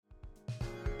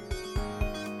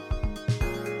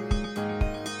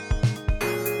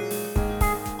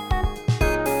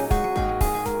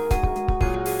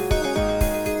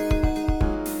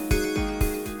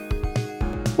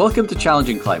Welcome to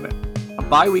Challenging Climate, a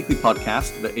bi-weekly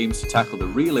podcast that aims to tackle the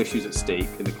real issues at stake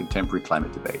in the contemporary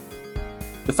climate debate.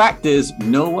 The fact is,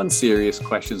 no one serious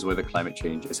questions whether climate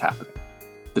change is happening.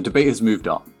 The debate has moved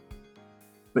on.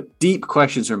 But deep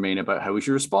questions remain about how we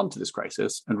should respond to this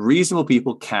crisis, and reasonable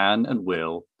people can and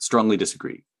will strongly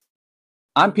disagree.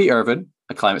 I'm Pete Irvin,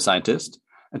 a climate scientist,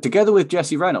 and together with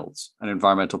Jesse Reynolds, an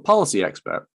environmental policy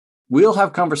expert, we'll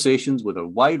have conversations with a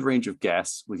wide range of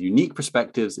guests with unique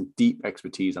perspectives and deep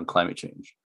expertise on climate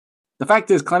change. The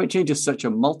fact is, climate change is such a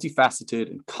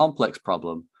multifaceted and complex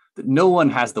problem that no one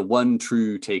has the one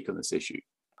true take on this issue.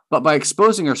 But by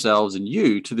exposing ourselves and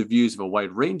you to the views of a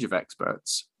wide range of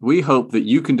experts, we hope that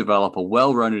you can develop a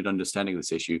well-rounded understanding of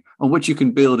this issue on which you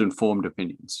can build informed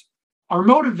opinions. Our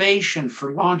motivation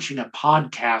for launching a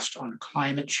podcast on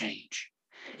climate change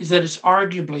is that it's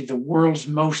arguably the world's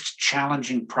most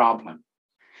challenging problem.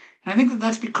 And I think that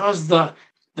that's because the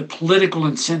political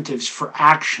incentives for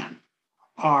action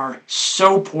are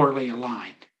so poorly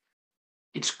aligned.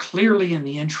 It's clearly in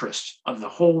the interest of the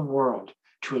whole world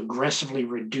to aggressively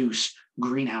reduce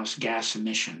greenhouse gas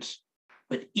emissions.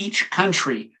 But each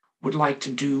country would like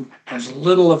to do as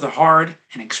little of the hard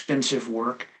and expensive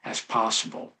work as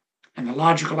possible. And the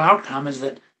logical outcome is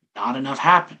that not enough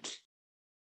happens.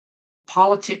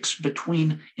 Politics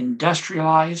between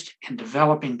industrialized and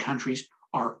developing countries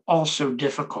are also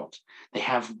difficult. They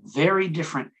have very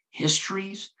different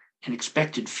histories and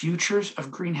expected futures of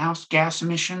greenhouse gas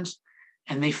emissions,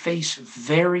 and they face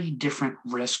very different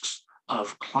risks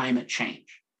of climate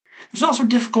change. There's also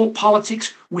difficult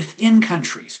politics within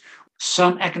countries.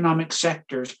 Some economic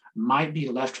sectors might be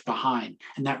left behind,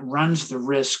 and that runs the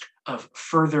risk of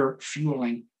further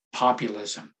fueling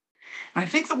populism. And I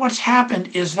think that what's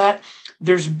happened is that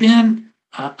there's been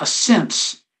a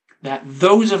sense that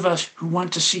those of us who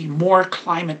want to see more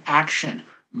climate action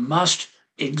must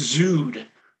exude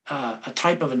a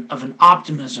type of an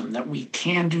optimism that we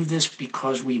can do this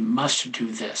because we must do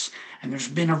this. And there's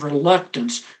been a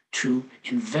reluctance to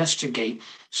investigate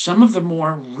some of the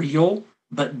more real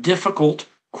but difficult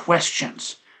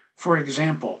questions. For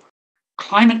example,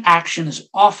 climate action is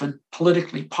often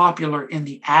politically popular in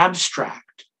the abstract,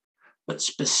 but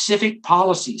specific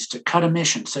policies to cut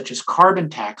emissions, such as carbon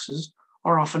taxes,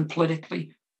 are often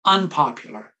politically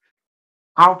unpopular.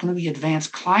 How can we advance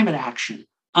climate action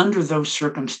under those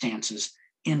circumstances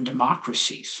in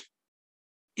democracies?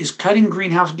 Is cutting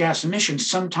greenhouse gas emissions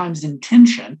sometimes in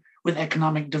tension with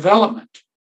economic development?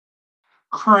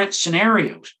 Current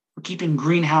scenarios for keeping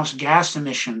greenhouse gas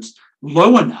emissions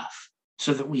low enough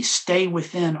so that we stay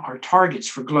within our targets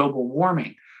for global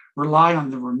warming rely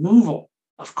on the removal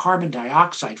of carbon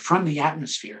dioxide from the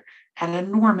atmosphere at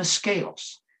enormous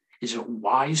scales. Is it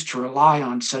wise to rely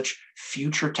on such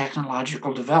future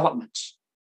technological developments?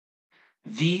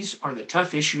 These are the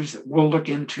tough issues that we'll look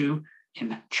into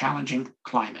in Challenging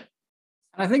Climate.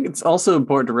 I think it's also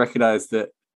important to recognize that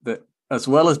as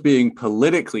well as being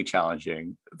politically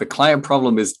challenging, the climate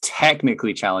problem is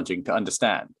technically challenging to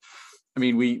understand. I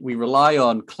mean, we rely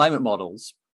on climate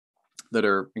models that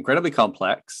are incredibly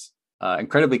complex,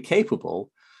 incredibly capable,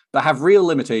 but have real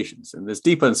limitations, and there's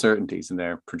deep uncertainties in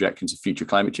their projections of future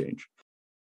climate change.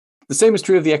 The same is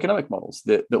true of the economic models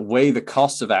that weigh the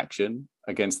costs of action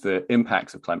against the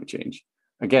impacts of climate change.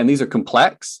 Again, these are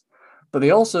complex, but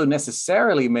they also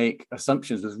necessarily make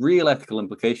assumptions with real ethical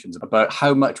implications about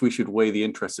how much we should weigh the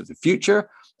interests of the future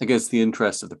against the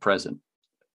interests of the present.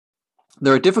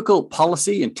 There are difficult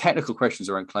policy and technical questions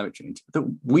around climate change that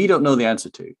we don't know the answer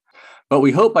to. But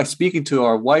we hope by speaking to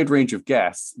our wide range of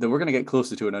guests that we're going to get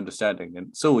closer to an understanding,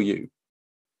 and so will you.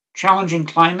 Challenging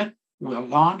Climate will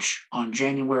launch on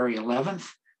January 11th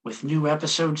with new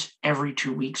episodes every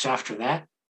 2 weeks after that.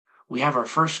 We have our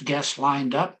first guest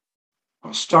lined up.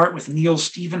 We'll start with Neal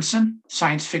Stephenson,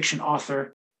 science fiction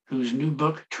author whose new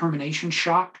book, Termination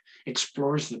Shock,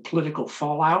 explores the political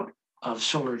fallout of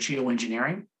solar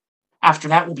geoengineering. After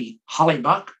that will be Holly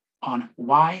Buck on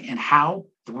why and how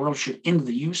the world should end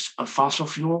the use of fossil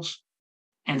fuels.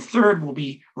 And third will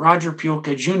be Roger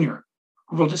Pielke Jr.,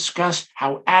 who will discuss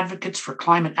how advocates for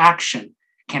climate action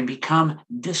can become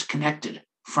disconnected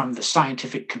from the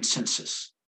scientific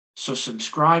consensus. So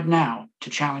subscribe now to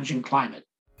Challenging Climate.